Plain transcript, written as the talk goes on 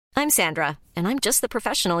I'm Sandra, and I'm just the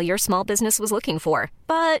professional your small business was looking for.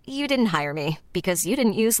 But you didn't hire me because you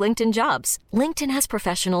didn't use LinkedIn Jobs. LinkedIn has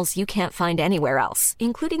professionals you can't find anywhere else,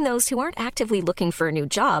 including those who aren't actively looking for a new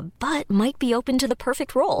job, but might be open to the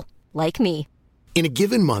perfect role, like me. In a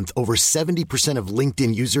given month, over 70% of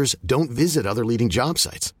LinkedIn users don't visit other leading job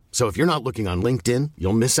sites. So if you're not looking on LinkedIn,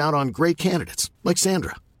 you'll miss out on great candidates like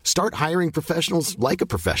Sandra. Start hiring professionals like a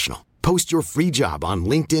professional. Post your free job on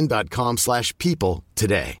linkedin.com/people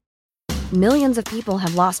today. Millions of people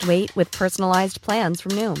have lost weight with personalized plans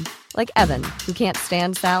from Noom. Like Evan, who can't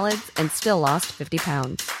stand salads and still lost 50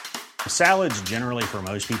 pounds. Salads generally for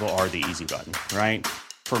most people are the easy button, right?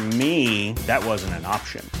 For me, that wasn't an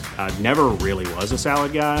option. I never really was a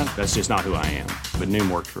salad guy. That's just not who I am. But Noom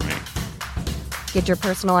worked for me. Get your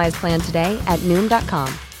personalized plan today at Noom.com.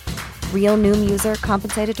 Real Noom user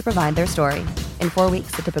compensated to provide their story. In 4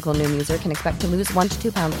 weeks, the typical Noom user can expect to lose 1 to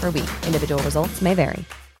 2 pounds per week. Individual results may vary.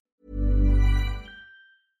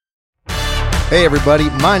 Hey everybody,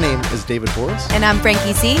 my name is David Boris. And I'm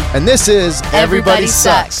Frankie C. And this is Everybody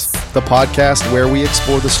Sucks, the podcast where we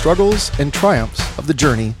explore the struggles and triumphs of the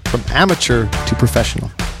journey from amateur to professional.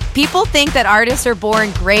 People think that artists are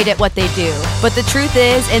born great at what they do, but the truth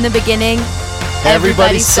is, in the beginning,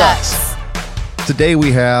 everybody sucks. Today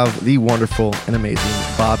we have the wonderful and amazing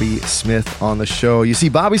Bobbi Smith on the show. You see,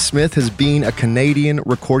 Bobbi Smith has been a Canadian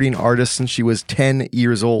recording artist since she was 10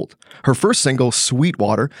 years old. Her first single,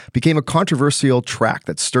 Sweetwater, became a controversial track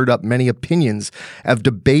that stirred up many opinions of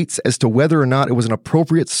debates as to whether or not it was an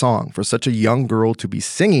appropriate song for such a young girl to be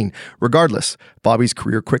singing. Regardless, Bobbi's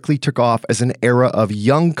career quickly took off as an era of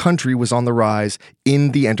young country was on the rise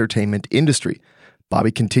in the entertainment industry.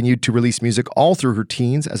 Bobbi continued to release music all through her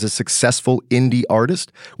teens as a successful indie artist,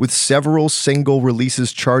 with several single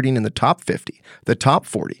releases charting in the top 50, the top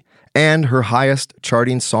 40, and her highest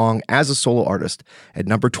charting song as a solo artist at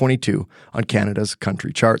number 22 on Canada's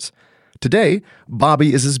country charts. Today,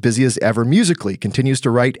 Bobbi is as busy as ever musically, continues to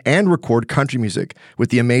write and record country music with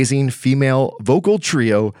the amazing female vocal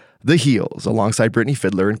trio, The Heels, alongside Brittany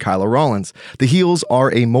Fiddler and Kyla Rollins. The Heels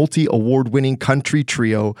are a multi-award-winning country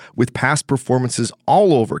trio with past performances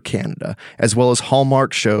all over Canada, as well as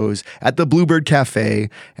Hallmark shows at the Bluebird Cafe,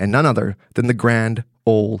 and none other than the Grand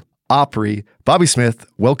Ole Opry. Bobbi Smith,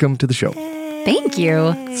 welcome to the show. Thank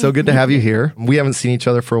you. So good to have you here. We haven't seen each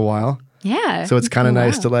other for a while. Yeah. So it's kind of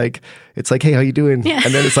nice to it's like, hey, how you doing? Yeah.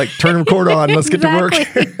 And then it's like, turn record on, let's get to work.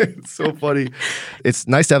 It's so funny. It's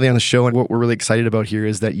nice to have you on the show. And what we're really excited about here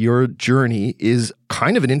is that your journey is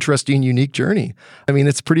kind of an interesting, unique journey. I mean,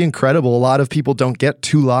 it's pretty incredible. A lot of people don't get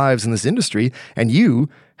two lives in this industry, and you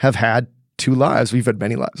have had two lives. We've had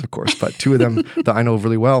many lives, of course, but two of them that I know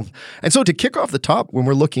really well. And so to kick off the top, when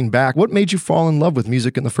we're looking back, what made you fall in love with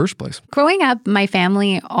music in the first place? Growing up, my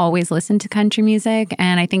family always listened to country music,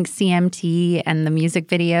 and I think CMT and the music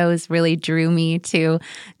videos really drew me to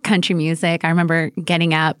country music. I remember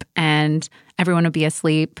getting up and everyone would be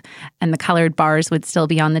asleep and the colored bars would still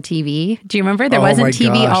be on the TV. Do you remember? There wasn't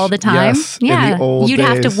TV all the time. Yes, yeah. in the old You'd days.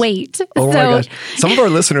 have to wait. Oh my gosh. Some of our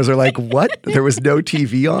listeners are like, what? There was no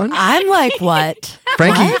TV on? I'm like, what?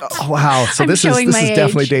 Frankie, oh, wow. So this is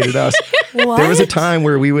definitely dated us. There was a time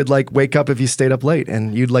where we would wake up if you stayed up late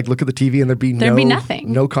and you'd look at the TV and there'd be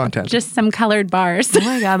nothing. No content. Just some colored bars. Oh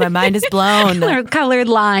my God, my mind is blown. Or colored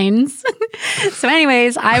lines. So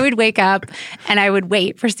anyways, I would wake up and I would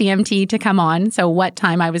wait for CMT to come on. So what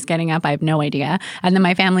time I was getting up, I have no idea. And then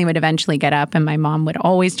my family would eventually get up and my mom would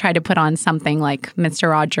always try to put on something like Mr.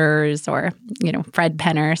 Rogers or, Fred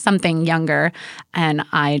Penner, something younger. And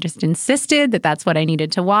I just insisted that that's what I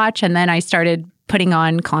needed to watch. And then I started putting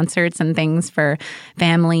on concerts and things for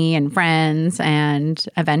family and friends, and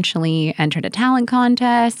eventually entered a talent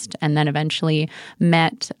contest, and then eventually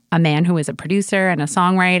met a man who was a producer and a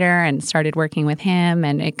songwriter and started working with him,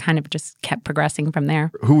 and it kind of just kept progressing from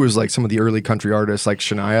there. Who was some of the early country artists like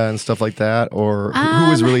Shania and stuff like that? Or who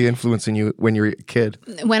was really influencing you when you were a kid?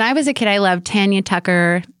 When I was a kid, I loved Tanya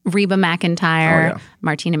Tucker, Reba McEntire,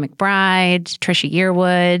 Martina McBride, Trisha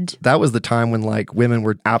Yearwood. That was the time when women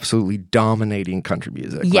were absolutely dominating country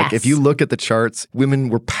music. Yes. If you look at the charts, women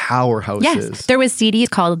were powerhouses. Yes. There was CDs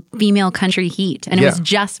called Female Country Heat, and it was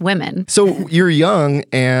just women. So you're young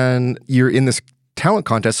and you're in this talent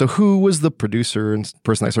contest. So who was the producer and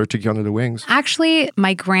person that sort of took you under the wings? Actually,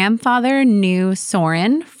 my grandfather knew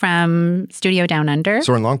Soren from Studio Down Under.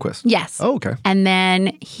 Soren Longquist. Yes. Oh, okay. And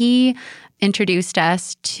then he introduced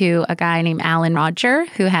us to a guy named Alan Roger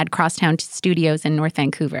who had Crosstown Studios in North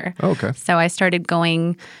Vancouver. Oh, okay. So I started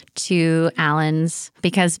going to Alan's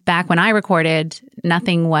because back when I recorded,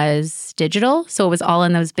 nothing was digital. So it was all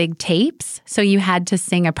in those big tapes. So you had to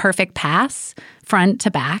sing a perfect pass front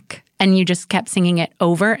to back. And you just kept singing it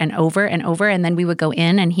over and over and over. And then we would go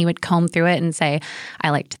in and he would comb through it and say, I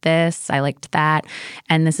liked this, I liked that.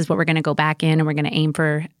 And this is what we're going to go back in and we're going to aim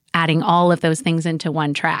for adding all of those things into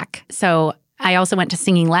one track. So I also went to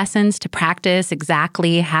singing lessons to practice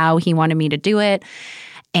exactly how he wanted me to do it.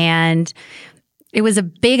 And it was a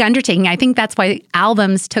big undertaking. I think that's why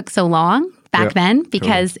albums took so long back then,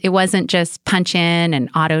 because it wasn't just punch in and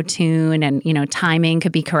auto tune and, timing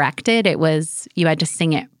could be corrected. It was, you had to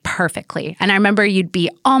sing it perfectly. And I remember you'd be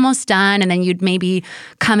almost done and then you'd maybe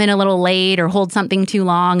come in a little late or hold something too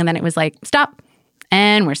long. And then it was like, stop.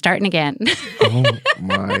 And we're starting again. Oh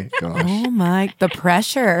my gosh. Oh my, the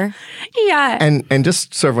pressure. Yeah. And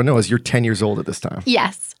just so everyone knows, you're 10 years old at this time.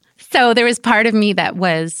 Yes. So there was part of me that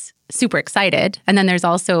was super excited. And then there's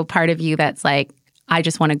also a part of you that's like, I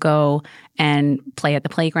just want to go and play at the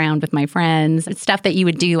playground with my friends. It's stuff that you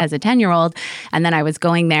would do as a 10-year-old. And then I was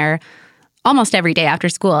going there almost every day after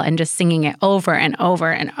school and just singing it over and over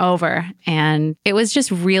and over. And it was just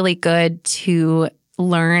really good to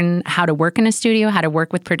learn how to work in a studio, how to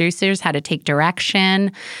work with producers, how to take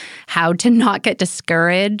direction, how to not get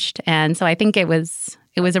discouraged. And so I think it was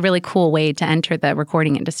a really cool way to enter the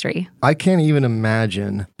recording industry. I can't even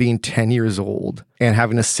imagine being 10 years old and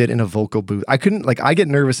having to sit in a vocal booth. I get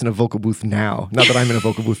nervous in a vocal booth now. Not that I'm in a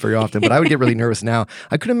vocal booth very often, but I would get really nervous now.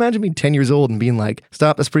 I couldn't imagine being 10 years old and being like,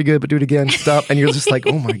 stop, that's pretty good, but do it again, stop. And you're just like,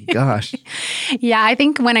 oh my gosh. Yeah, I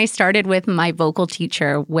think when I started with my vocal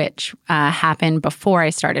teacher, which happened before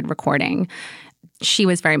I started recording, she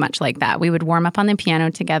was very much like that. We would warm up on the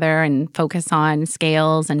piano together and focus on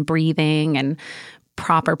scales and breathing and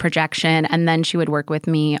proper projection. And then she would work with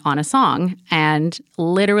me on a song. And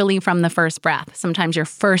literally from the first breath, sometimes your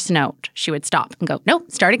first note, she would stop and go, nope,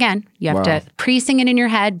 start again. You have to pre-sing it in your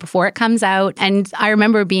head before it comes out. And I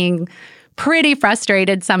remember being pretty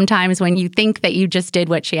frustrated sometimes when you think that you just did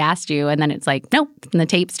what she asked you. And then it's like, nope. And the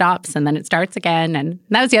tape stops and then it starts again. And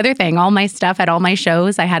that was the other thing. All my stuff at all my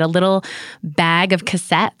shows, I had a little bag of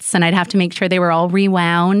cassettes and I'd have to make sure they were all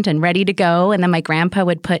rewound and ready to go. And then my grandpa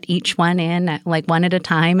would put each one in like one at a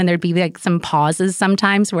time. And there'd be like some pauses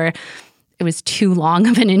sometimes where it was too long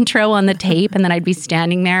of an intro on the tape. And then I'd be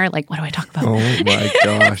standing there like, what do I talk about? Oh my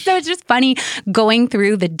gosh. So it's just funny going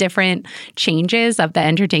through the different changes of the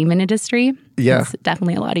entertainment industry. Yeah. It's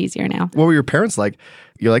definitely a lot easier now. What were your parents like?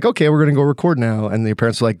 You're like, okay, we're going to go record now. And your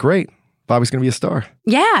parents were like, great, Bobbi's going to be a star.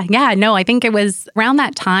 Yeah. No, I think it was around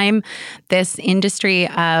that time, this industry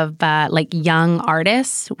of young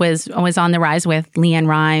artists was on the rise with LeAnn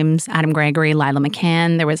Rimes, Adam Gregory, Lila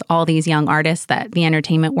McCann. There was all these young artists that the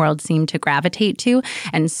entertainment world seemed to gravitate to.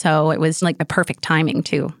 And so it was like the perfect timing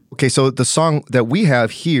too. Okay, so the song that we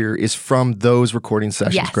have here is from those recording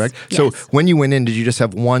sessions, correct? So Yes. when you went in, did you just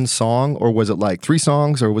have one song, or was it like 3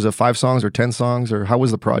 songs, or was it 5 songs, or 10 songs, or how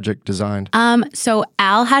was the project designed? So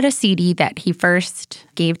Al had a CD that he first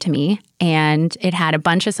gave to me, and it had a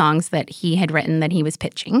bunch of songs that he had written that he was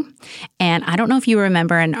pitching. And I don't know if you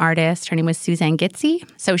remember an artist, her name was Suzanne Gitzy.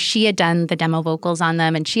 So she had done the demo vocals on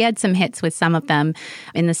them, and she had some hits with some of them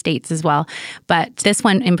in the States as well. But this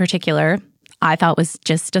one in particular, I thought was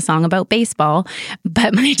just a song about baseball.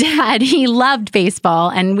 But my dad, he loved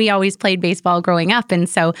baseball, and we always played baseball growing up. And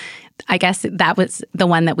so I guess that was the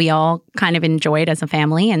one that we all kind of enjoyed as a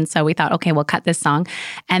family. And so we thought, okay, we'll cut this song.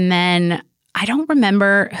 And then I don't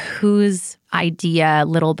remember whose idea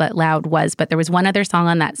Little But Loud was, but there was one other song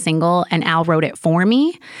on that single, and Al wrote it for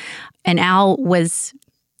me. And Al was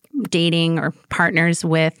dating or partners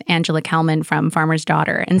with Angela Kelman from Farmer's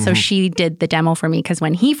Daughter. And so she did the demo for me because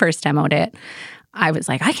when he first demoed it, I was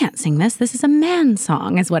like, I can't sing this. This is a man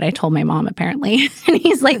song, is what I told my mom, apparently. And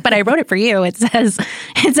he's like, but I wrote it for you. It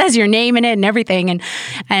says your name in it and everything.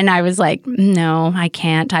 And I was like, no, I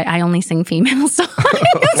can't. I only sing female songs,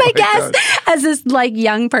 I guess, as this like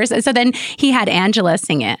young person. So then he had Angela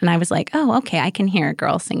sing it. And I was like, oh, okay, I can hear a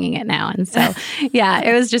girl singing it now. And so, yeah,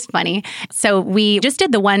 it was just funny. So we just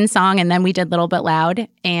did the one song, and then we did Little Bit Loud.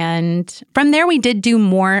 And from there, we did do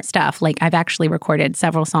more stuff. Like I've actually recorded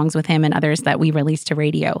several songs with him and others that we released to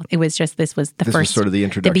radio. It was just, this was sort of the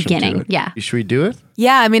introduction, the beginning. to it. Yeah. Should we do it?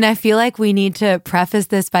 Yeah, I mean, I feel like we need to preface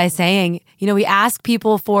this by saying, we ask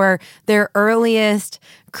people for their earliest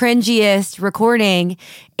cringiest recording.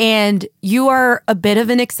 And you are a bit of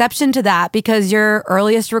an exception to that because your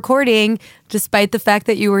earliest recording, despite the fact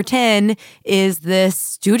that you were 10, is this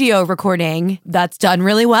studio recording that's done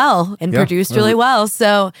really well and produced really well.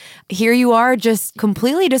 So here you are just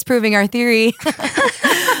completely disproving our theory.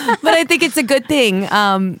 But I think it's a good thing.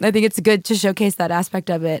 I think it's good to showcase that aspect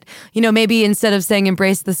of it. You know, maybe instead of saying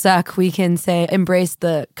embrace the suck, we can say embrace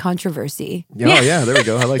the controversy. Yeah, there we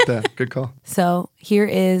go. I like that. Good call. So here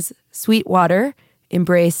is Sweetwater,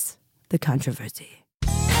 Embrace the Controversy.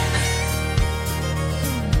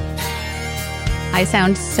 I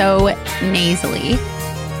sound so nasally.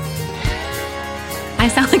 I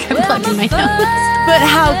sound like I'm plugging my nose. But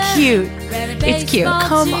how cute. It's cute.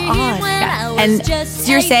 Come on. Yeah. And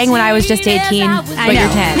you're saying when I was just 18, but you're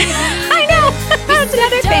 10. I know. That's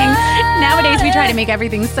another thing. Nowadays, we try to make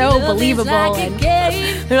everything so believable. And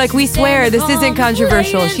they're like, we swear this isn't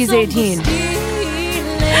controversial. She's 18.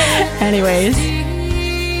 Anyways.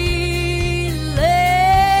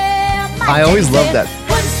 I always love that.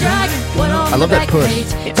 I love that push.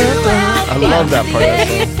 I love that part of that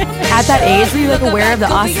song. At that age, were you like aware of the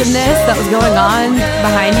awesomeness that was going on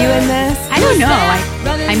behind you in this? I don't know.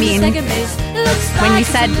 I mean, when you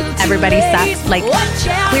said everybody sucks, like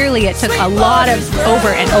clearly it took a lot of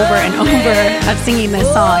over and over and over of singing this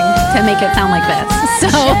song to make it sound like this.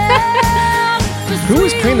 So who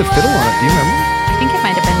was playing the fiddle on it? Do you remember? I think it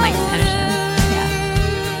might have been Mike Henderson. Yeah.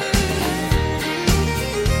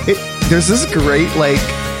 There's this great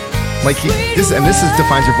this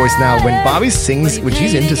defines her voice now. When Bobbi sings, when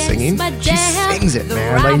she's into singing, she sings it,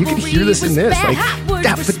 man. Like you can hear this in this, like you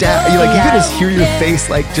can just hear your face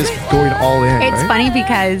like just going all in. It's funny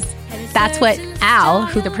because that's what Al,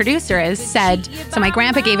 who the producer is, said. So my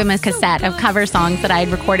grandpa gave him a cassette of cover songs that I had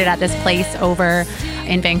recorded at this place over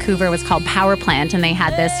in Vancouver. It was called Power Plant, and they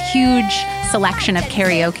had this huge selection of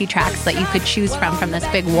karaoke tracks that you could choose from this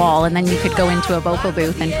big wall, and then you could go into a vocal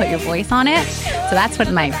booth and put your voice on it. So that's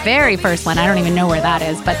what my very first one, I don't even know where that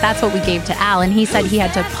is, but that's what we gave to Al, and he said he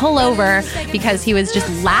had to pull over because he was just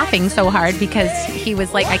laughing so hard because he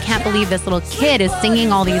was like, I can't believe this little kid is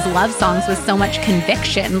singing all these love songs with so much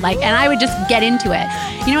conviction, and I would just get into it.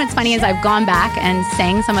 You know what's funny is I've gone back and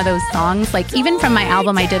sang some of those songs, like even from my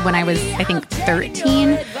album I did when I was, I think,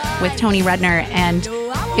 13 with Tony Rudner, and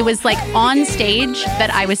it was like on stage that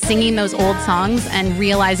I was singing those old songs and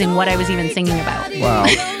realizing what I was even singing about. Wow.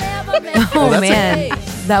 Oh, man.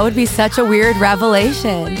 That would be such a weird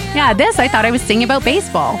revelation. Yeah, I thought I was singing about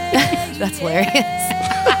baseball. That's hilarious.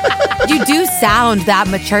 You do sound that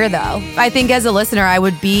mature, though. I think as a listener, I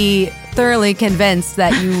would be thoroughly convinced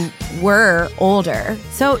that you were older.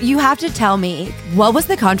 So you have to tell me, what was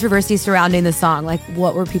the controversy surrounding the song? Like,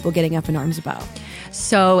 what were people getting up in arms about?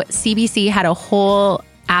 So CBC had a whole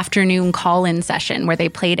afternoon call-in session where they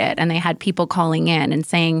played it, and they had people calling in and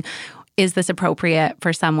saying, is this appropriate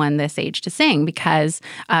for someone this age to sing because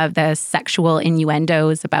of the sexual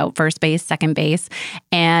innuendos about first base, second base,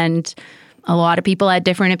 and a lot of people had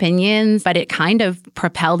different opinions, but it kind of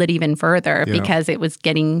propelled it even further because it was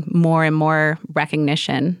getting more and more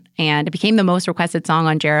recognition. And it became the most requested song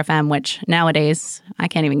on JRFM, which nowadays I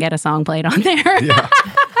can't even get a song played on there. Yeah.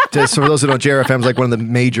 So for those who don't know, JRFM is like one of the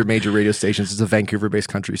major radio stations. It's a Vancouver-based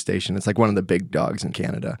country station. It's like one of the big dogs in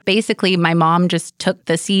Canada. Basically, my mom just took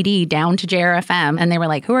the CD down to JRFM, and they were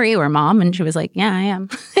like, who are you, her mom? And she was like, yeah, I am.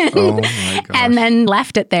 Oh, my gosh. And then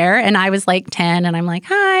left it there, and I was like 10, and I'm like,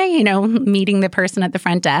 hi, meeting the person at the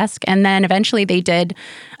front desk. And then eventually they did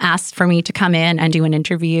ask for me to come in and do an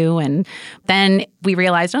interview, and then we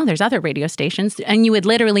realized, there's other radio stations, and you would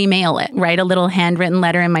literally mail it, write a little handwritten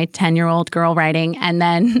letter in my 10-year-old girl writing, and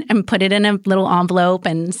then put it in a little envelope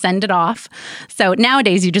and send it off. So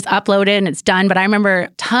nowadays you just upload it and it's done. But I remember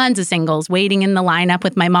tons of singles waiting in the lineup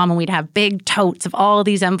with my mom, and we'd have big totes of all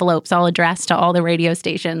these envelopes all addressed to all the radio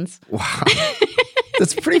stations. Wow.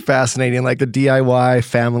 That's pretty fascinating, like the DIY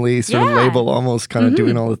family sort of label, almost kind of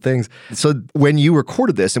doing all the things. So when you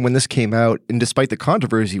recorded this and when this came out, and despite the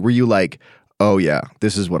controversy, were you like, oh yeah,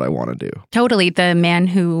 this is what I want to do? Totally. The man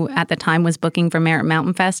who at the time was booking for Merritt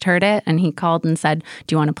Mountain Fest heard it, and he called and said,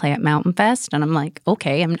 do you want to play at Mountain Fest? And I'm like,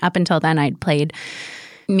 okay. And up until then, I'd played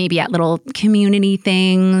maybe at little community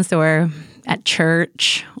things or at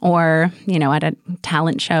church or, at a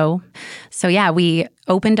talent show. So yeah, we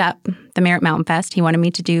opened up the Merritt Mountain Fest. He wanted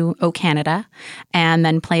me to do "O Canada" and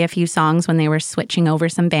then play a few songs when they were switching over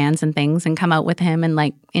some bands and things and come out with him and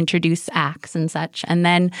like introduce acts and such. And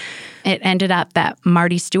then it ended up that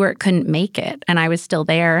Marty Stewart couldn't make it and I was still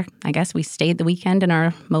there. I guess we stayed the weekend in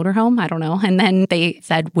our motorhome. I don't know. And then they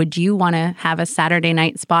said, would you want to have a Saturday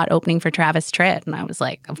night spot opening for Travis Tritt? And I was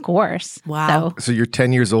like, of course. Wow. So you're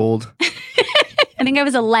 10 years old. I think I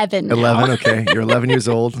was 11 now. 11, okay. You're 11 years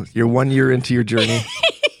old. You're 1 year into your journey.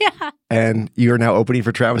 Yeah. And you're now opening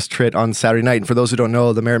for Travis Tritt on Saturday night. And for those who don't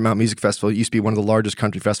know, the Merritt Mountain Music Festival used to be one of the largest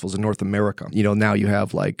country festivals in North America. Now you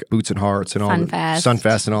have like Boots and Hearts and all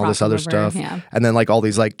Sunfest and all this other stuff. Yeah. And then like all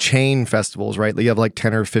these like chain festivals, right? You have like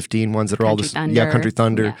 10 or 15 ones that are all this. Yeah, Country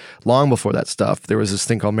Thunder. Yeah. Long before that stuff, there was this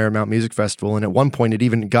thing called Merritt Mountain Music Festival. And at one point it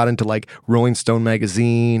even got into like Rolling Stone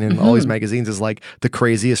magazine and all these magazines as like the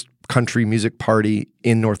craziest country music party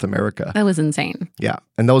in North America. That was insane. Yeah.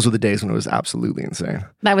 And those were the days when it was absolutely insane.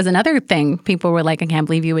 That was another thing. People were like, I can't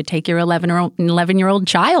believe you would take your 11-year-old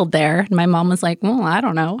child there. And my mom was like, well, I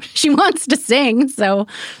don't know. She wants to sing. So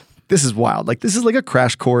this is wild. Like this is like a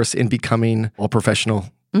crash course in becoming a professional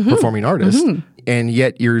performing artist. And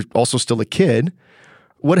yet you're also still a kid.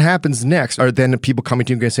 What happens next? Are then people coming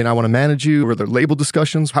to you and saying, I want to manage you? Or are there label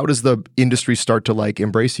discussions? How does the industry start to like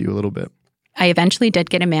embrace you a little bit? I eventually did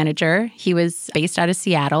get a manager. He was based out of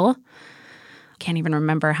Seattle. Can't even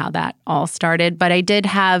remember how that all started. But I did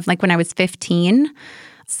have, like when I was 15,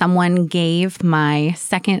 someone gave my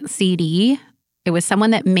second CD. It was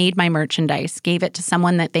someone that made my merchandise, gave it to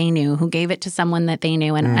someone that they knew, who gave it to someone that they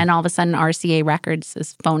knew. And all of a sudden, RCA Records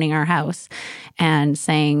is phoning our house and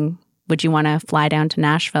saying, would you want to fly down to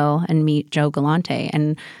Nashville and meet Joe Galante?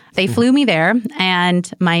 And they flew me there.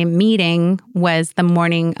 And my meeting was the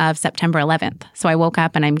morning of September 11th. So I woke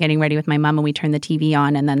up and I'm getting ready with my mom and we turned the TV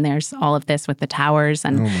on. And then there's all of this with the towers.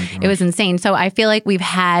 And it was insane. So I feel like we've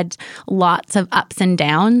had lots of ups and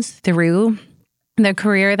downs through the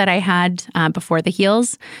career that I had before the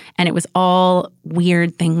Heels. And it was all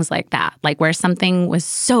weird things like that, like where something was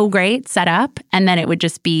so great set up and then it would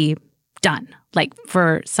just be done. Like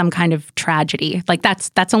for some kind of tragedy. Like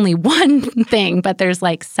that's only one thing, but there's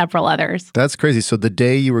like several others. That's crazy. So the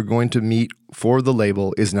day you were going to meet for the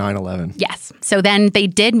label is 9/11. Yes. So then they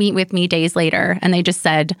did meet with me days later and they just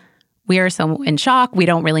said, we are so in shock. We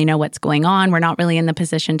don't really know what's going on. We're not really in the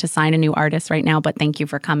position to sign a new artist right now, but thank you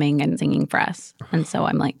for coming and singing for us. And so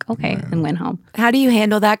I'm like, okay, and went home. How do you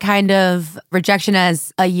handle that kind of rejection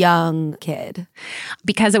as a young kid?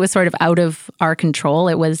 Because it was sort of out of our control,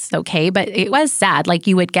 it was okay, but it was sad. Like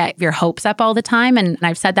you would get your hopes up all the time. And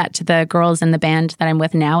I've said that to the girls in the band that I'm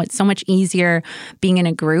with now. It's so much easier being in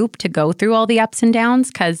a group to go through all the ups and downs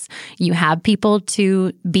because you have people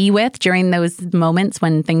to be with during those moments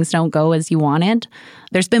when things don't go as you wanted.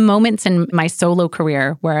 There's been moments in my solo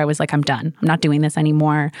career where I was like, I'm done. I'm not doing this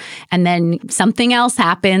anymore. And then something else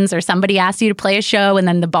happens or somebody asks you to play a show and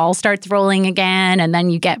then the ball starts rolling again and then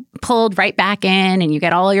you get pulled right back in and you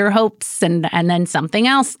get all your hopes and then something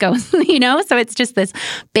else goes, So it's just this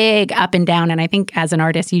big up and down. And I think as an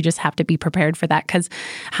artist, you just have to be prepared for that because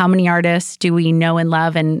how many artists do we know and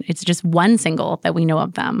love? And it's just one single that we know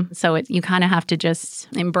of them. So you kind of have to just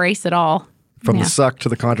embrace it all. From the suck to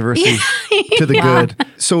the controversy to the good.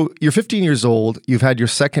 So you're 15 years old. You've had your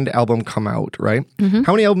second album come out, right? Mm-hmm.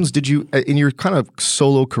 How many albums did you, in your kind of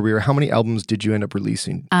solo career, how many albums did you end up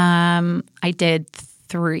releasing? I did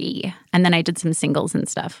 3. And then I did some singles and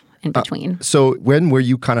stuff in between. So when were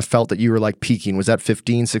you kind of felt that you were like peaking? Was that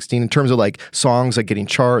 15, 16 in terms of like songs, like getting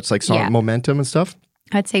charts, like song momentum and stuff?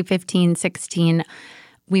 I'd say 15, 16.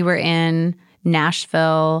 We were in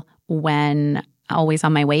Nashville when Always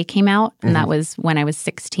on My Way came out, and that was when I was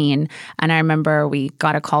 16. And I remember we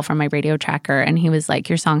got a call from my radio tracker, and he was like,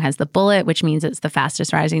 your song has the bullet, which means it's the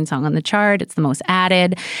fastest rising song on the chart. It's the most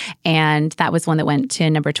added. And that was one that went to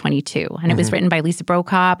number 22. And it was written by Lisa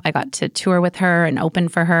Brokop. I got to tour with her and open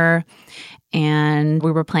for her. And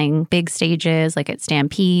we were playing big stages like at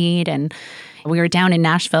Stampede. And we were down in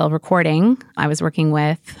Nashville recording. I was working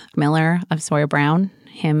with Miller of Sawyer Brown,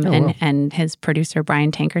 and his producer,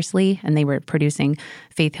 Brian Tankersley, and they were producing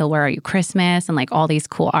Faith Hill, Where Are You Christmas, and like all these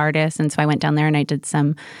cool artists. And so I went down there and I did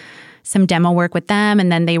some demo work with them,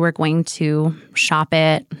 and then they were going to shop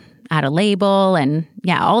it at a label, and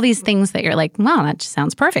all these things that you're like, wow, that just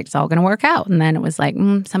sounds perfect. It's all going to work out. And then it was like,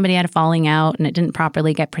 somebody had a falling out, and it didn't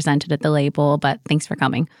properly get presented at the label, but thanks for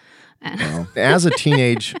coming. Wow. As a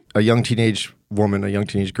young teenage woman, a young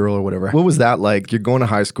teenage girl or whatever, what was that like? You're going to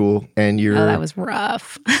high school and you're... Oh, that was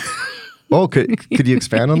rough. Oh, could you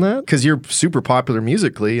expand on that? Because you're super popular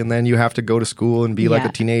musically, and then you have to go to school and be like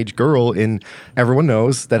a teenage girl, and everyone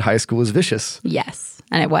knows that high school is vicious. Yes.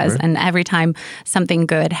 And it was. Right. And every time something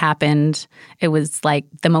good happened, it was like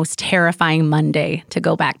the most terrifying Monday to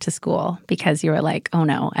go back to school because you were like, oh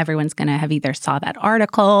no, everyone's going to have either saw that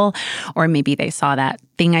article or maybe they saw that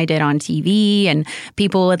thing I did on TV, and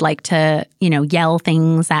people would like to, yell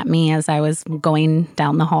things at me as I was going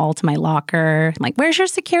down the hall to my locker, like, where's your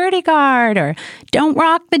security guard? Or don't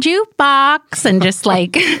rock the jukebox. And just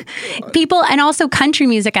like people, and also country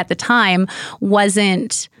music at the time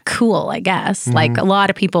wasn't cool, I guess. Mm-hmm. Like a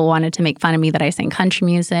lot of people wanted to make fun of me that I sang country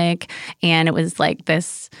music. And it was like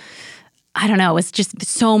this, I don't know, it was just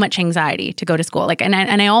so much anxiety to go to school. Like, and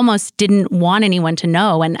I almost didn't want anyone to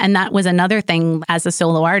know. And that was another thing as a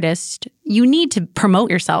solo artist. You need to promote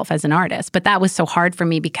yourself as an artist. But that was so hard for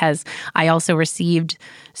me because I also received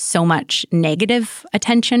so much negative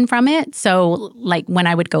attention from it. So like when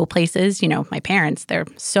I would go places, my parents, they're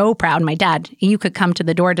so proud. My dad, you could come to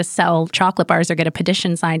the door to sell chocolate bars or get a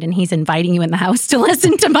petition signed and he's inviting you in the house to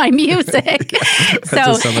listen to my music.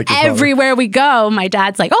 So like everywhere we go, my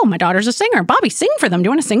dad's like, oh, my daughter's a singer. Bobbi, sing for them. Do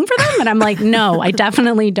you want to sing for them? And I'm like, no, I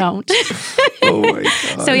definitely don't. Oh my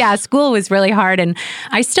gosh. So yeah, school was really hard. And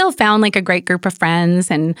I still found like a great group of friends.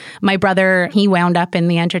 And my brother, he wound up in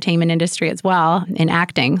the entertainment industry as well, in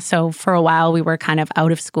acting. So for a while, we were kind of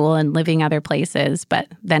out of school and living other places. But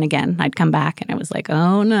then again, I'd come back and it was like,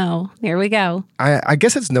 oh no, here we go. I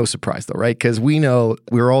guess it's no surprise though, right? Because we know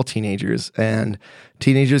we're all teenagers and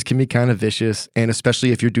teenagers can be kind of vicious. And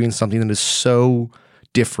especially if you're doing something that is so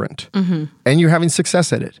different and you're having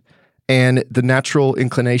success at it. And the natural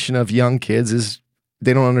inclination of young kids is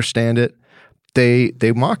they don't understand it. They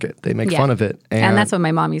mock it. They make fun of it. And that's what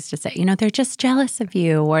my mom used to say. They're just jealous of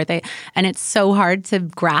you, and it's so hard to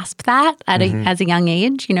grasp that as a young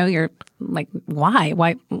age. You're like, why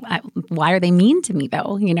are they mean to me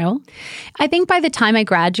though? I think by the time I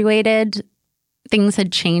graduated, things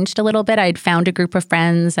had changed a little bit. I'd found a group of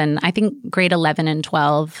friends, and I think grade 11 and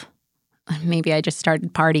 12. Maybe I just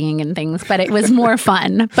started partying and things, but it was more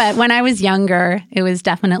fun. But when I was younger, it was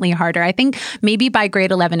definitely harder. I think maybe by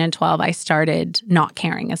grade 11 and 12, I started not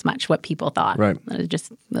caring as much what people thought. Right. I was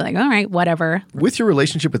just like, all right, whatever. With your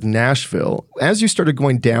relationship with Nashville, as you started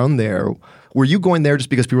going down there, were you going there just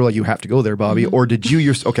because people were like, you have to go there, Bobbi? Or did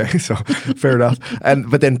you okay, so fair enough.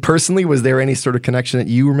 But then personally, was there any sort of connection that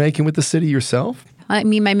you were making with the city yourself? I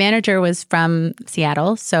mean, my manager was from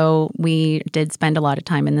Seattle, so we did spend a lot of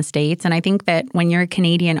time in the States. And I think that when you're a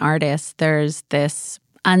Canadian artist, there's this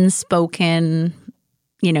unspoken,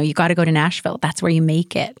 you got to go to Nashville. That's where you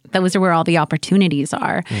make it. Those are where all the opportunities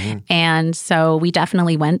are. Mm-hmm. And so we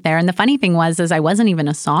definitely went there. And the funny thing was I wasn't even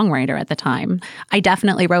a songwriter at the time. I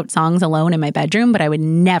definitely wrote songs alone in my bedroom, but I would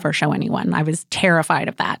never show anyone. I was terrified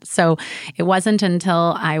of that. So it wasn't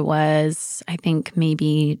until I was, I think,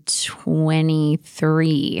 maybe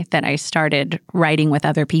 23 that I started writing with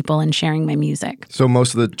other people and sharing my music. So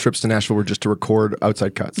most of the trips to Nashville were just to record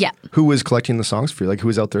outside cuts? Yeah. Who was collecting the songs for you? Like who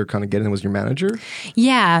was out there kind of getting them? Was your manager?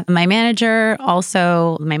 Yeah, my manager,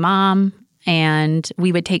 also my mom, and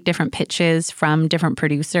we would take different pitches from different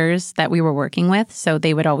producers that we were working with. So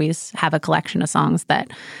they would always have a collection of songs that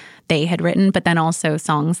they had written, but then also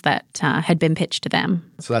songs that had been pitched to them.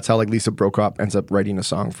 So that's how like Lisa Brokop ends up writing a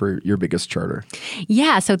song for your biggest charter.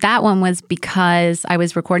 Yeah, so that one was because I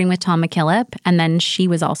was recording with Tom McKillop, and then she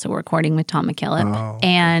was also recording with Tom McKillop. Oh.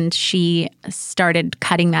 And she started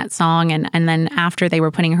cutting that song, and then after they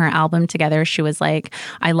were putting her album together, she was like,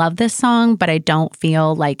 I love this song, but I don't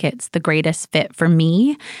feel like it's the greatest fit for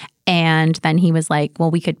me. And then he was like,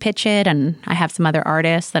 well, we could pitch it, and I have some other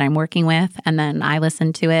artists that I'm working with. And then I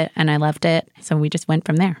listened to it and I loved it. So we just went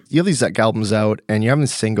from there. You have these albums out and you're having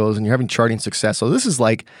singles and you're having charting success. So this is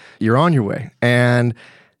like you're on your way. And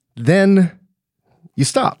then you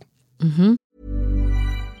stop. Mm-hmm.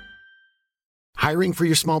 Hiring for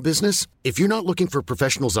your small business? If you're not looking for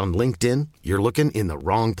professionals on LinkedIn, you're looking in the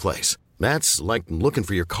wrong place. That's like looking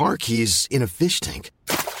for your car keys in a fish tank.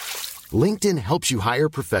 LinkedIn helps you hire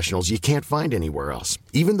professionals you can't find anywhere else,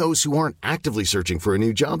 even those who aren't actively searching for a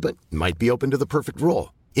new job but might be open to the perfect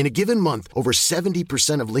role. In a given month, over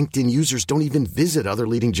 70% of LinkedIn users don't even visit other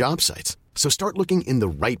leading job sites. So start looking in the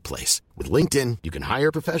right place. With LinkedIn, you can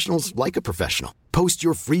hire professionals like a professional. Post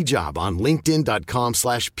your free job on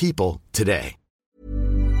linkedin.com/people today.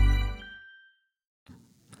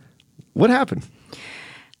 What happened?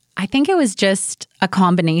 I think it was just a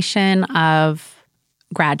combination of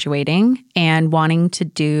graduating and wanting to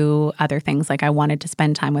do other things. Like I wanted to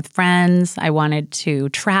spend time with friends. I wanted to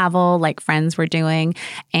travel like friends were doing.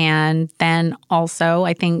 And then also,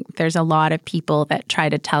 I think there's a lot of people that try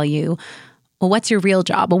to tell you, well, what's your real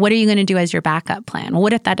job? Well, what are you going to do as your backup plan? Well,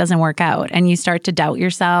 what if that doesn't work out? And you start to doubt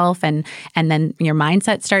yourself and then your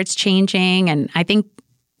mindset starts changing. And I think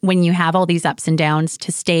when you have all these ups and downs,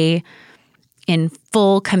 to stay in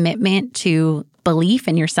full commitment to belief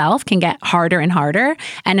in yourself can get harder and harder.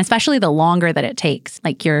 And especially the longer that it takes.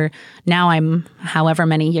 Like now I'm however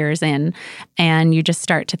many years in, and you just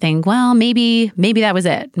start to think, well, maybe that was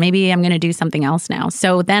it. Maybe I'm going to do something else now.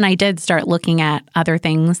 So then I did start looking at other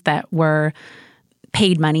things that were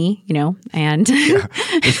paid money, and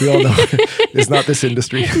which we all know is not this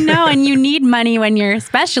industry. No, and you need money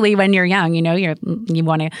especially when you're young, you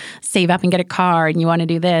want to save up and get a car and you want to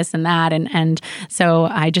do this and that. And so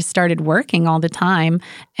I just started working all the time,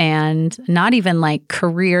 and not even like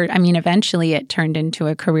career. I mean, eventually it turned into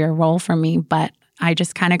a career role for me, but I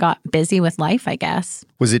just kind of got busy with life, I guess.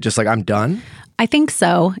 Was it just like, I'm done? I think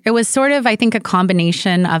so. It was sort of, I think, a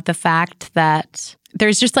combination of the fact that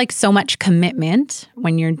there's just like so much commitment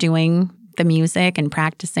when you're doing the music and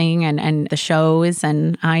practicing and the shows.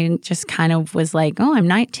 And I just kind of was like, oh, I'm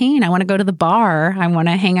 19. I want to go to the bar. I want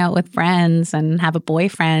to hang out with friends and have a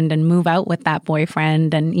boyfriend and move out with that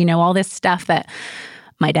boyfriend. And, all this stuff that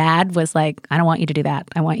my dad was like, I don't want you to do that.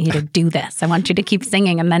 I want you to do this. I want you to keep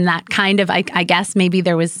singing. And then that kind of, I guess maybe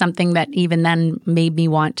there was something that even then made me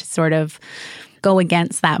want to sort of go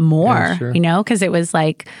against that more, yeah, sure. Because it was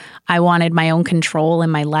like I wanted my own control in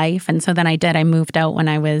my life. And so then I moved out when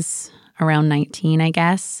I was around 19, I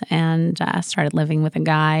guess, and started living with a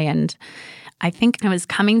guy. And I think I was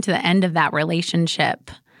coming to the end of that relationship.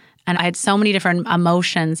 And I had so many different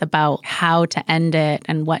emotions about how to end it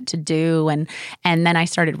and what to do. And then I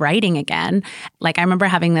started writing again. Like I remember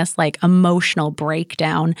having this like emotional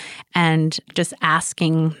breakdown and just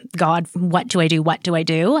asking God, what do I do? What do I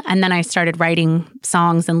do? And then I started writing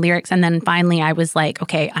songs and lyrics. And then finally I was like,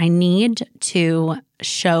 okay, I need to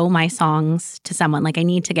show my songs to someone. Like I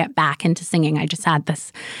need to get back into singing. I just had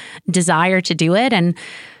this desire to do it. And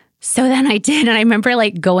so then I did. And I remember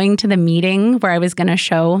like going to the meeting where I was going to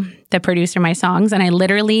show the producer my songs. And I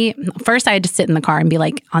literally, first I had to sit in the car and be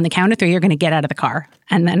like, on the count of 3, you're going to get out of the car.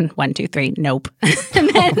 And then 1, 2, 3, nope. and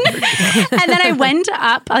then I went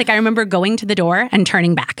up, like I remember going to the door and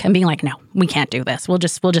turning back and being like, no, we can't do this. We'll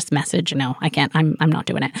just message. No, I can't. I'm not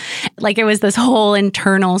doing it. Like it was this whole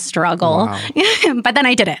internal struggle. Wow. But then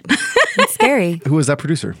I did it. It's scary. Who was that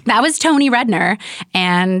producer? That was Tony Redner.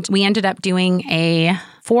 And we ended up doing a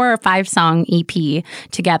 4 or 5 song EP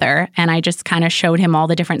together. And I just kind of showed him all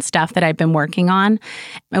the different stuff that I've been working on.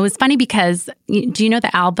 It was funny because, do you know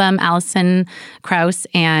the album Alison Krauss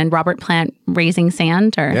and Robert Plant, Raising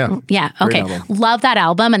Sand? Yeah. Okay. Love that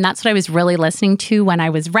album. And that's what I was really listening to when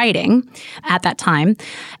I was writing at that time.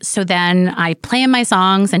 So then I play him my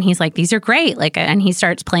songs and he's like, these are great. And he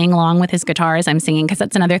starts playing along with his guitar as I'm singing. Because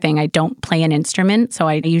that's another thing. I don't play an instrument. So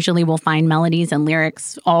I usually will find melodies and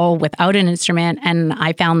lyrics all without an instrument. And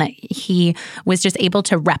I found that he was just able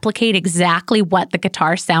to replicate exactly what the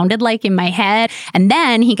guitar sounded like in my head. And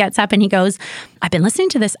then he gets up and he goes, I've been listening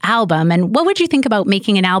to this album, and what would you think about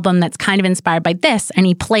making an album that's kind of inspired by this? And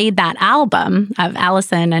he played that album of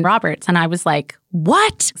Allison and Roberts. And I was like,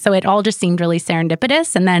 what? So it all just seemed really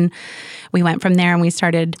serendipitous. And then we went from there and we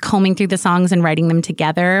started combing through the songs and writing them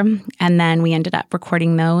together. And then we ended up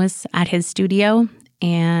recording those at his studio.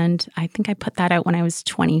 And I think I put that out when I was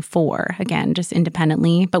 24, again, just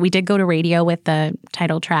independently. But we did go to radio with the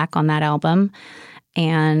title track on that album,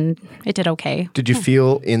 and it did okay. Did you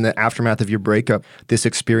feel in the aftermath of your breakup, this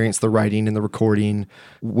experience, the writing and the recording,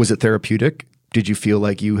 was it therapeutic? Did you feel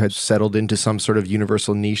like you had settled into some sort of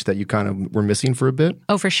universal niche that you kind of were missing for a bit?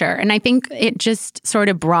 Oh, for sure. And I think it just sort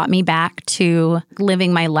of brought me back to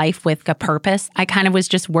living my life with a purpose. I kind of was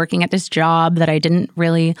just working at this job that I didn't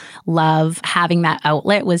really love. Having that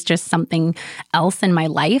outlet was just something else in my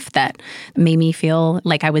life that made me feel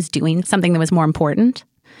like I was doing something that was more important.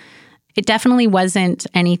 It definitely wasn't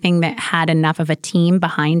anything that had enough of a team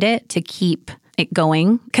behind it to keep it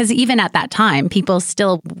going. Because even at that time, people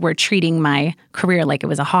still were treating my career like it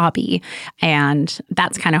was a hobby. And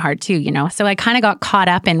that's kind of hard too, So I kind of got caught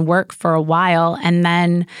up in work for a while. And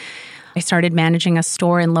then I started managing a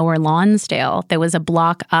store in Lower Lonsdale that was a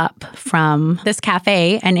block up from this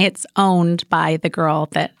cafe. And it's owned by the girl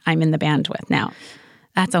that I'm in the band with now.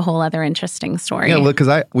 That's a whole other interesting story. Yeah, look,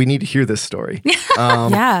 because we need to hear this story.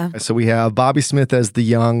 Yeah. So we have Bobbi Smith as the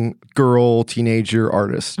young girl, teenager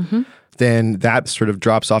artist. Mm-hmm. Then that sort of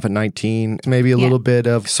drops off at 19, maybe a little bit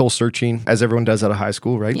of soul searching, as everyone does out of high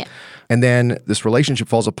school, right? Yeah. And then this relationship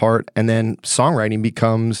falls apart, and then songwriting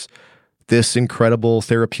becomes this incredible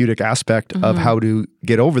therapeutic aspect of how to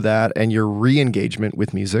get over that and your re-engagement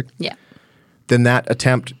with music. Yeah. Then that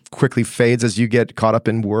attempt quickly fades as you get caught up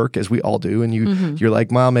in work, as we all do, and you're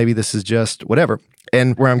like, well, maybe this is just whatever.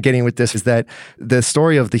 And where I'm getting with this is that the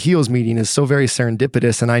story of the Heels meeting is so very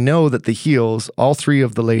serendipitous, and I know that the Heels, all three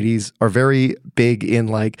of the ladies, are very big in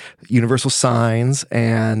like universal signs,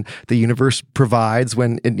 and the universe provides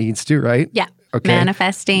when it needs to, right? Yeah. Okay.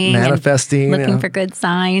 Manifesting, looking for good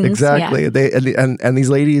signs. Exactly. Yeah. They and these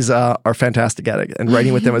ladies are fantastic at it. And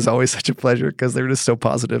writing with them is always such a pleasure because they're just so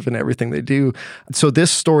positive in everything they do. So this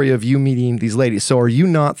story of you meeting these ladies. So are you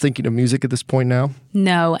not thinking of music at this point now?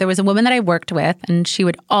 No. There was a woman that I worked with, and she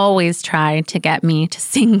would always try to get me to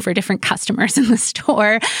sing for different customers in the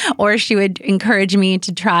store, or she would encourage me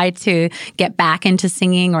to try to get back into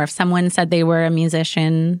singing, or if someone said they were a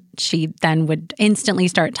musician, she then would instantly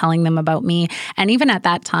start telling them about me. And even at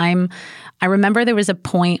that time, I remember there was a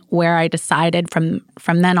point where I decided from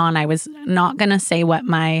then on, I was not going to say what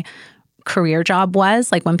my career job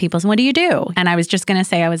was. Like when people said, what do you do? And I was just going to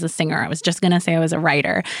say I was a singer. I was just going to say I was a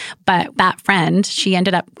writer. But that friend, she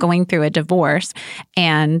ended up going through a divorce,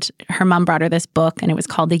 and her mom brought her this book, and it was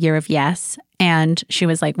called The Year of Yes. And she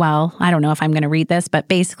was like, well, I don't know if I'm going to read this, but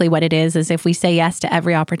basically what it is if we say yes to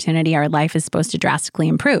every opportunity, our life is supposed to drastically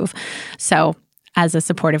improve. So as a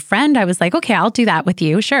supportive friend, I was like, okay, I'll do that with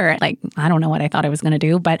you. Sure. Like, I don't know what I thought I was going to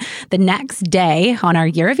do. But the next day on our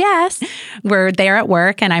Year of Yes, we're there at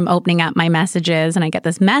work and I'm opening up my messages and I get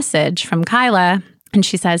this message from Kyla. And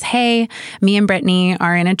she says, hey, me and Brittany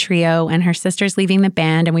are in a trio and her sister's leaving the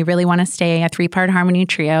band and we really want to stay a 3-part harmony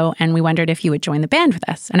trio. And we wondered if you would join the band with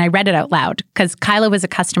us. And I read it out loud because Kyla was a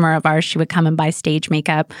customer of ours. She would come and buy stage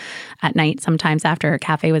makeup at night sometimes after her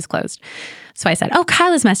cafe was closed. So I said, oh,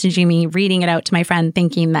 Kyla's messaging me, reading it out to my friend,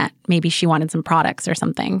 thinking that maybe she wanted some products or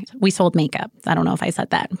something. We sold makeup. I don't know if I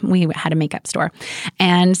said that. We had a makeup store.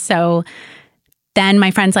 And so then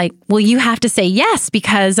my friend's like, well, you have to say yes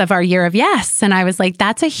because of our Year of Yes. And I was like,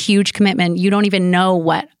 that's a huge commitment. You don't even know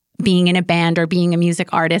what being in a band or being a music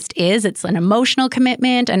artist is. It's an emotional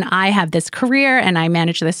commitment. And I have this career and I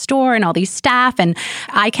manage this store and all these staff. And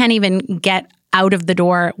I can't even get out of the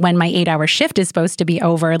door when my 8-hour shift is supposed to be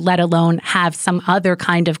over, let alone have some other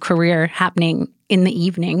kind of career happening in the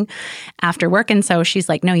evening after work. And so she's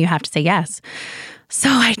like, no, you have to say yes. So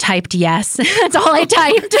I typed yes. That's all I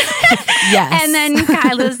typed. Yes. And then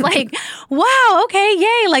Kyla's like, wow, okay,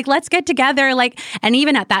 yay. Like, let's get together. Like, and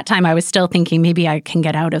even at that time, I was still thinking maybe I can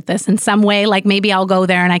get out of this in some way. Like maybe I'll go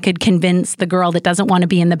there and I could convince the girl that doesn't want to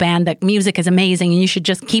be in the band that music is amazing and you should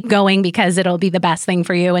just keep going because it'll be the best thing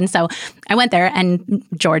for you. And so I went there and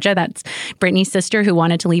Georgia, that's Brittany's sister who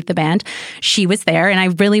wanted to leave the band, she was there. And I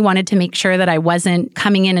really wanted to make sure that I wasn't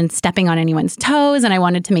coming in and stepping on anyone's toes. And I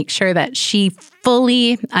wanted to make sure that she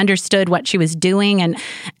fully understood what she was doing. And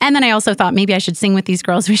then I also thought maybe I should sing with these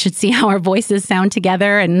girls. We should see how our voices sound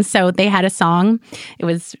together. And so they had a song. It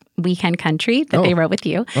was Weekend Country that they wrote with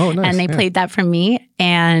you. Oh, nice. And they played that for me.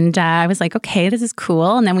 And I was like, okay, this is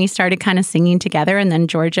cool. And then we started kind of singing together. And then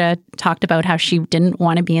Georgia talked about how she didn't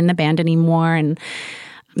want to be in the band anymore. And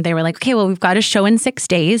they were like, okay, well, we've got a show in 6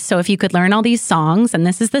 days. So if you could learn all these songs and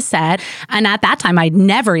this is the set. And at that time, I'd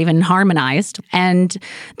never even harmonized. And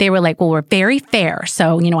they were like, well, we're very fair.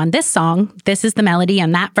 So, on this song, this is the melody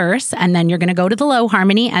and that verse. And then you're going to go to the low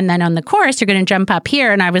harmony. And then on the chorus, you're going to jump up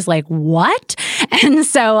here. And I was like, what? And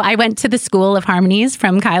so I went to the School of Harmonies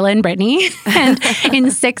from Kyla and Brittany. And in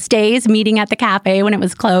 6 days, meeting at the cafe when it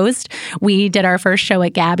was closed, we did our first show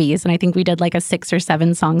at Gabby's. And I think we did like a 6 or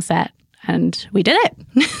 7 song set. And we did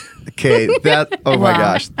it. Okay, oh my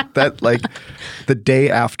gosh. That like the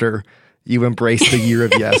day after you embraced the Year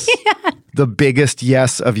of Yes, the biggest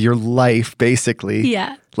yes of your life, basically.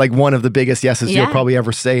 Yeah. Like one of the biggest yeses you'll probably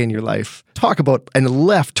ever say in your life. Talk about a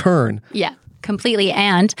left turn. Yeah, completely.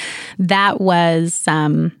 And that was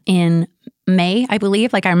in May, I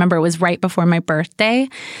believe. Like I remember it was right before my birthday.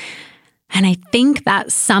 And I think that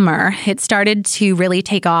summer, it started to really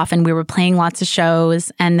take off and we were playing lots of shows.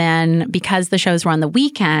 And then because the shows were on the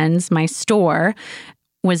weekends, my store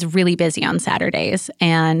was really busy on Saturdays.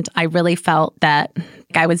 And I really felt that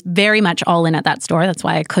I was very much all in at that store. That's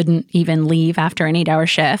why I couldn't even leave after an 8-hour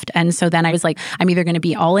shift. And so then I was like, I'm either going to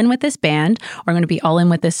be all in with this band or I'm going to be all in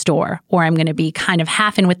with this store, or I'm going to be kind of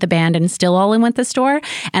half in with the band and still all in with the store.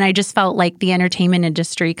 And I just felt like the entertainment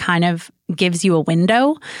industry kind of gives you a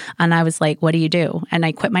window. And I was like, what do you do? And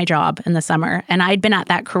I quit my job in the summer. And I'd been at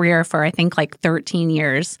that career for, I think, like 13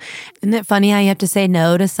 years. Isn't it funny how you have to say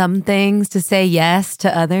no to some things to say yes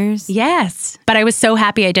to others? Yes. But I was so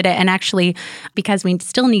happy I did it. And actually, because we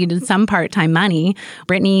still needed some part-time money,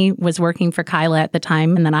 Brittany was working for Kyla at the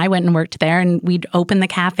time. And then I went and worked there, and we'd open the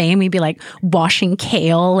cafe and we'd be like washing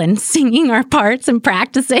kale and singing our parts and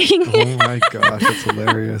practicing. Oh my gosh, that's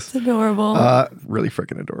hilarious. It's adorable. Really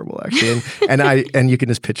freaking adorable, actually. And you can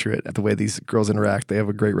just picture it, the way these girls interact. They have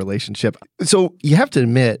a great relationship. So you have to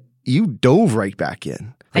admit, you dove right back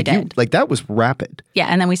in. I did. That was rapid. Yeah.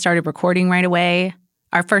 And then we started recording right away.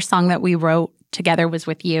 Our first song that we wrote together was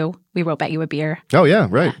with you. We wrote Bet You a Beer. Oh, yeah.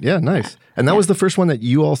 Right. Yeah. Nice. And that was the first one that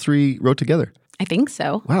you all three wrote together. I think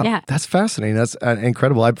so. Wow. Yeah. That's fascinating. That's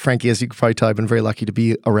incredible. Frankie, as you can probably tell, I've been very lucky to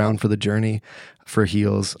be around for the journey for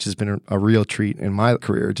Heels, which has been a real treat in my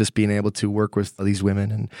career, just being able to work with these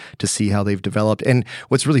women and to see how they've developed. And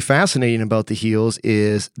what's really fascinating about the Heels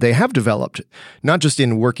is they have developed, not just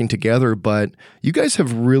in working together, but you guys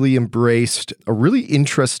have really embraced a really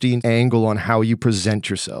interesting angle on how you present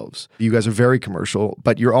yourselves. You guys are very commercial,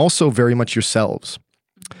 but you're also very much yourselves.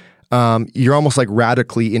 You're almost like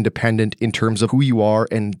radically independent in terms of who you are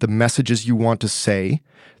and the messages you want to say,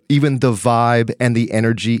 even the vibe and the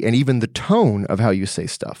energy and even the tone of how you say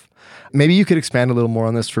stuff. Maybe you could expand a little more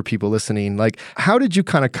on this for people listening. Like, how did you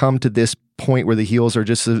kind of come to this point where the Heels are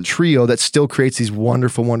just a trio that still creates these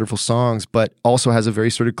wonderful, wonderful songs, but also has a very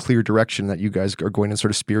sort of clear direction that you guys are going in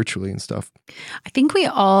sort of spiritually and stuff? I think we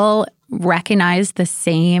all recognize the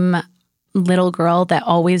same little girl that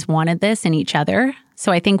always wanted this in each other.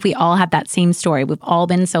 So I think we all have that same story. We've all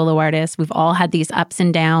been solo artists. We've all had these ups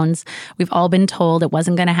and downs. We've all been told it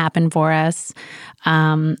wasn't going to happen for us.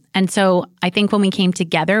 And so I think when we came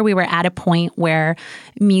together, we were at a point where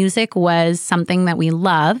music was something that we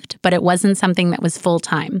loved, but it wasn't something that was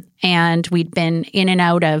full-time. And we'd been in and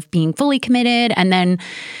out of being fully committed. And then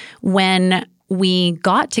when we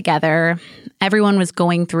got together, everyone was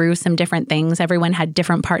going through some different things. Everyone had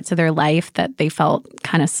different parts of their life that they felt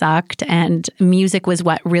kind of sucked. And music was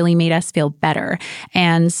what really made us feel better.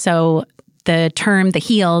 And so the term, the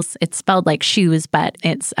Heels, it's spelled like shoes, but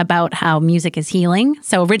it's about how music is healing.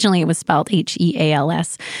 So originally it was spelled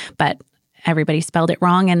Heals, but everybody spelled it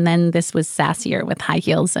wrong. And then this was sassier with high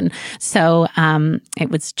heels. And so it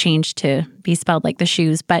was changed to be spelled like the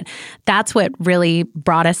shoes. But that's what really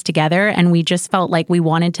brought us together. And we just felt like we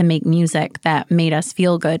wanted to make music that made us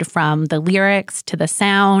feel good, from the lyrics to the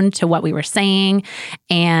sound to what we were saying.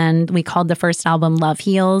 And we called the first album Love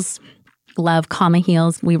Heals. Love,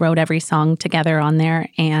 Heals. We wrote every song together on there.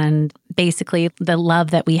 And basically the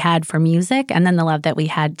love that we had for music and then the love that we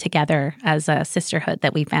had together as a sisterhood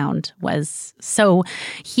that we found was so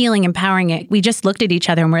healing, empowering. We just looked at each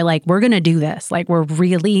other and we're like, we're going to do this. Like, we're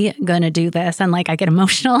really going to do this. And like, I get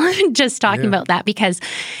emotional just talking about that because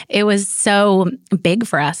it was so big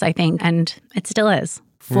for us, I think. And it still is.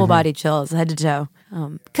 Full body chills, head to toe.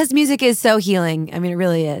 Because music is so healing. I mean, it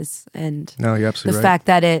really is. And no, you're absolutely the fact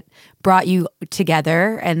that it brought you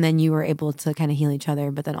together and then you were able to kind of heal each other,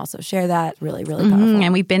 but then also share that, really, really powerful.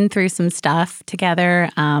 And we've been through some stuff together,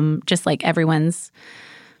 just like everyone's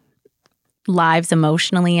lives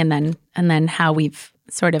emotionally, and then how we've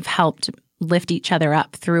sort of helped lift each other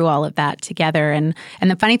up through all of that together. And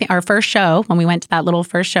the funny thing, our first show, when we went to that little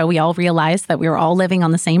first show, we all realized that we were all living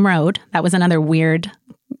on the same road. That was another weird,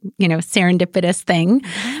 serendipitous thing.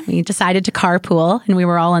 We decided to carpool, and we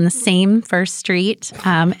were all on the same first street,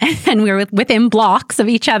 and we were within blocks of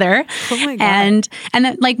each other. Oh my God. And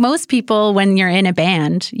then, like most people, when you're in a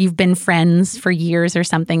band, you've been friends for years or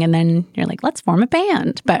something, and then you're like, let's form a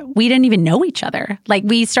band. But we didn't even know each other. Like,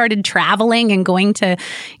 we started traveling and going to,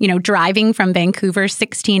 driving from Vancouver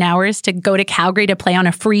 16 hours to go to Calgary to play on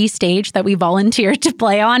a free stage that we volunteered to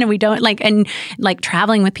play on. And we don't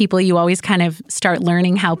traveling with people, you always kind of start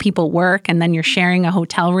learning how people work, and then you're sharing a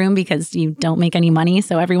hotel room because you don't make any money,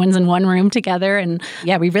 so everyone's in one room together. And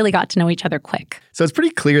yeah, we really got to know each other quick. So it's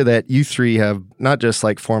pretty clear that you three have not just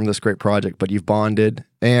like formed this great project, but you've bonded,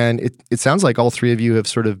 and it sounds like all three of you have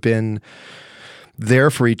sort of been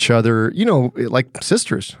there for each other, like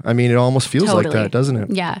sisters. I mean, it almost feels Totally. like that, doesn't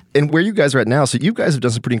it? Yeah. And where you guys are at now, so you guys have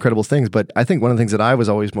done some pretty incredible things, but I think one of the things that I was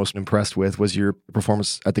always most impressed with was your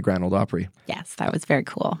performance at the Grand Ole Opry. Yes, that was very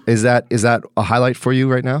cool. Is that a highlight for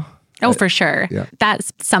you right now? Oh, for sure. Yeah.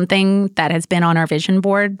 That's something that has been on our vision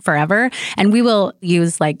board forever. And we will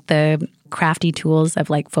use like the crafty tools of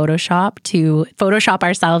like Photoshop to Photoshop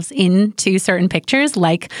ourselves into certain pictures,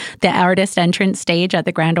 like the artist entrance stage at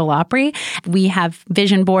the Grand Ole Opry. We have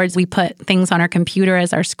vision boards. We put things on our computer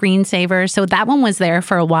as our screensaver. So that one was there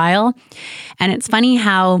for a while. And it's funny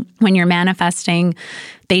how when you're manifesting,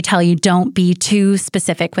 they tell you don't be too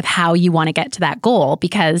specific with how you want to get to that goal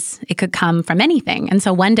because it could come from anything. And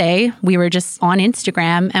so one day we were just on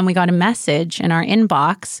Instagram and we got a message in our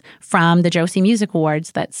inbox from the Josie Music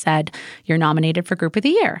Awards that said, you're nominated for Group of the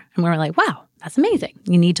Year. And we were like, wow, that's amazing.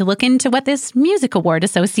 You need to look into what this music award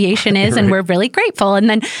association is. And we're really grateful. And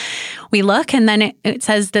then we look and then it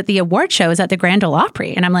says that the award show is at the Grand Ole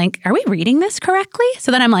Opry. And I'm like, are we reading this correctly? So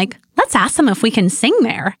then I'm like, let's ask them if we can sing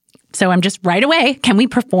there. So I'm just right away, can we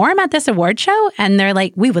perform at this award show? And they're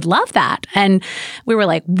like, we would love that. And we were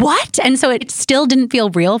like, what? And so it still didn't feel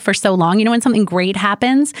real for so long. You know, when something great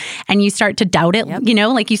happens and you start to doubt it, you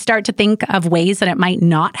know, like you start to think of ways that it might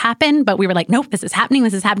not happen. But we were like, nope, this is happening.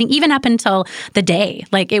 This is happening. Even up until the day,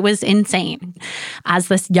 like it was insane. As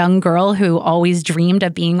this young girl who always dreamed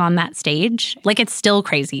of being on that stage, like it's still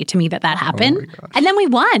crazy to me that that happened. And then we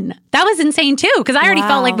won. That was insane too, because I already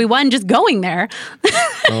felt like we won just going there.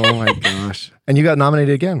 Oh my gosh. And you got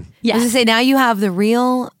nominated again. Yeah. I was going to say, now you have the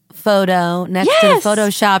real photo next to the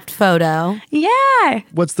photoshopped photo. Yeah.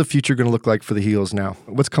 What's the future going to look like for the Heels now?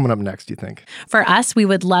 What's coming up next, do you think? For us, we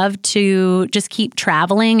would love to just keep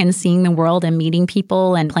traveling and seeing the world and meeting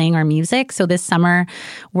people and playing our music. So this summer,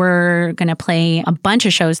 we're going to play a bunch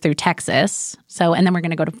of shows through Texas. And then we're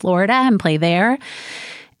going to go to Florida and play there.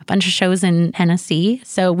 A bunch of shows in Tennessee.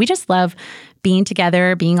 So we just love being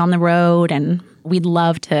together, being on the road, and we'd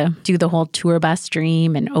love to do the whole tour bus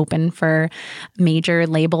dream and open for major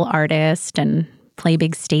label artists and play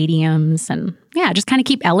big stadiums and just kind of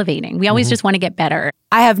keep elevating. We always just want to get better.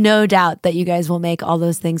 I have no doubt that you guys will make all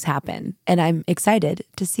those things happen, and I'm excited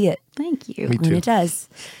to see it. Thank you. Me too. When it does.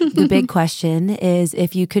 The big question is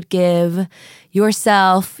if you could give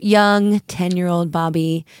yourself, young 10-year-old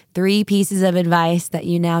Bobbi, 3 pieces of advice that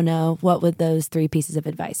you now know, what would those 3 pieces of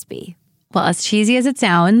advice be? Well, as cheesy as it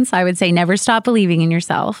sounds, I would say never stop believing in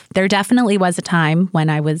yourself. There definitely was a time when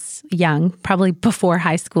I was young, probably before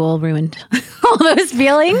high school ruined all those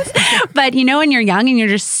feelings. But you know, when you're young and you're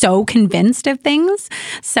just so convinced of things.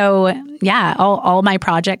 So yeah, all my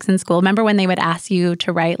projects in school, remember when they would ask you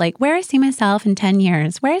to write like, where I see myself in 10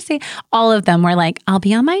 years, where I see, all of them were like, I'll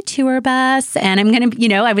be on my tour bus and I'm going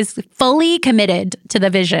to, I was fully committed to the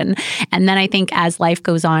vision. And then I think as life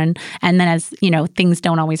goes on and then as, things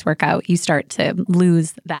don't always work out, you start to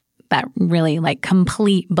lose that really like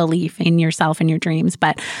complete belief in yourself and your dreams.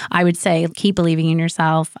 But I would say keep believing in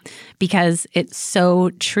yourself because it's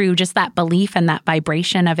so true. Just that belief and that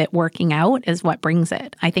vibration of it working out is what brings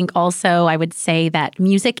it. I think also I would say that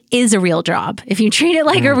music is a real job. If you treat it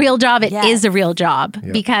like a real job, it is a real job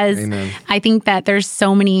because I think that there's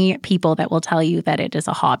so many people that will tell you that it is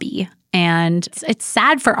a hobby. And it's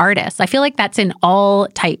sad for artists. I feel like that's in all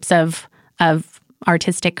types of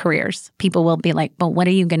artistic careers. People will be like, but what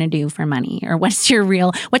are you going to do for money? Or what's your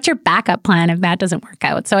backup plan if that doesn't work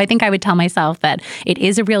out? So I think I would tell myself that it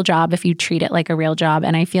is a real job if you treat it like a real job.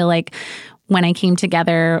 And I feel like when I came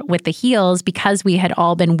together with the Heels, because we had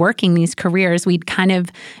all been working these careers, we'd kind of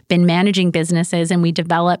been managing businesses and we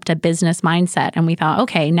developed a business mindset. And we thought,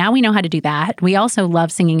 okay, now we know how to do that. We also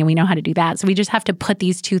love singing and we know how to do that. So we just have to put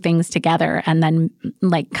these 2 things together and then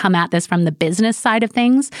like come at this from the business side of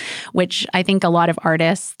things, which I think a lot of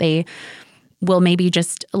artists, they will maybe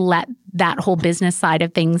just let that whole business side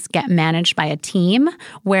of things get managed by a team.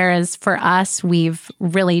 Whereas for us, we've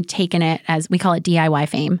really taken it as, we call it DIY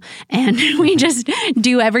fame. And we just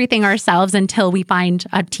do everything ourselves until we find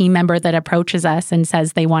a team member that approaches us and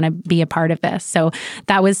says they want to be a part of this. So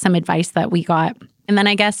that was some advice that we got. And then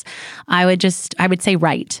I guess I would say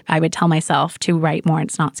write. I would tell myself to write more.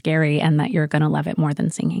 It's not scary and that you're going to love it more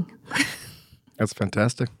than singing. That's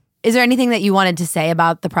fantastic. Is there anything that you wanted to say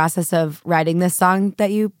about the process of writing this song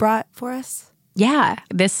that you brought for us? Yeah,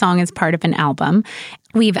 this song is part of an album.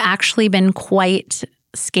 We've actually been quite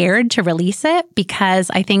scared to release it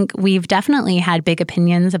because I think we've definitely had big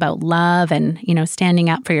opinions about love and,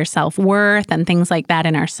 standing up for your self-worth and things like that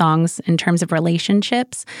in our songs in terms of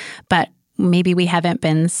relationships. But maybe we haven't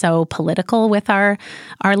been so political with our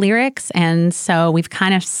lyrics. And so we've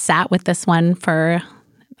kind of sat with this one for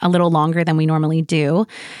a little longer than we normally do.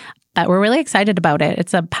 But we're really excited about it.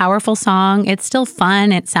 It's a powerful song. It's still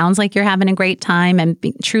fun. It sounds like you're having a great time. And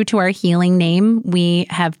true to our healing name, we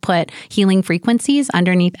have put healing frequencies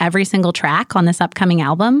underneath every single track on this upcoming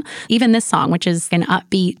album. Even this song, which is an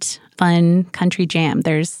upbeat fun country jam.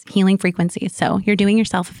 There's healing frequencies. So you're doing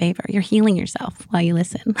yourself a favor. You're healing yourself while you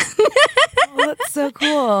listen. Oh, that's so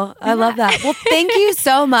cool. I love that. Well, thank you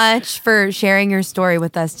so much for sharing your story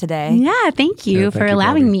with us today. Yeah, thank you for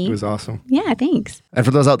allowing Bobbi. me. It was awesome. Yeah, thanks. And for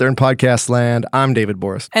those out there in podcast land, I'm David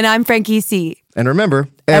Boris. And I'm Frankie C. And remember,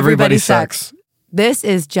 everybody sucks. This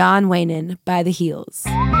is John Waynon by the Heels.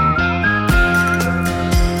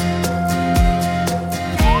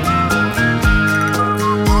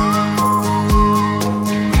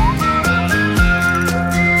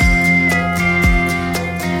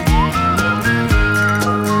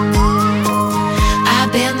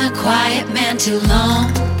 Too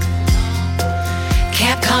long,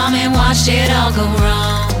 kept calm and watched it all go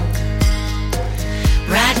wrong.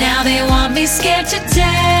 Right now they want me scared to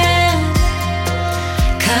death,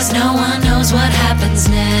 'cause no one knows what happens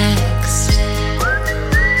next.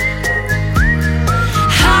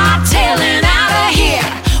 Hightailing out of here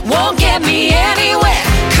won't get me anywhere.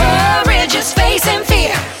 Courage is facing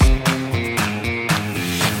fear.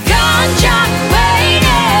 Gone John Wayne.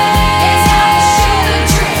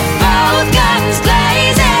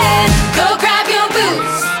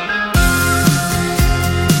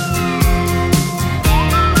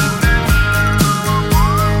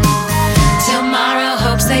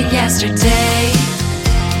 Yesterday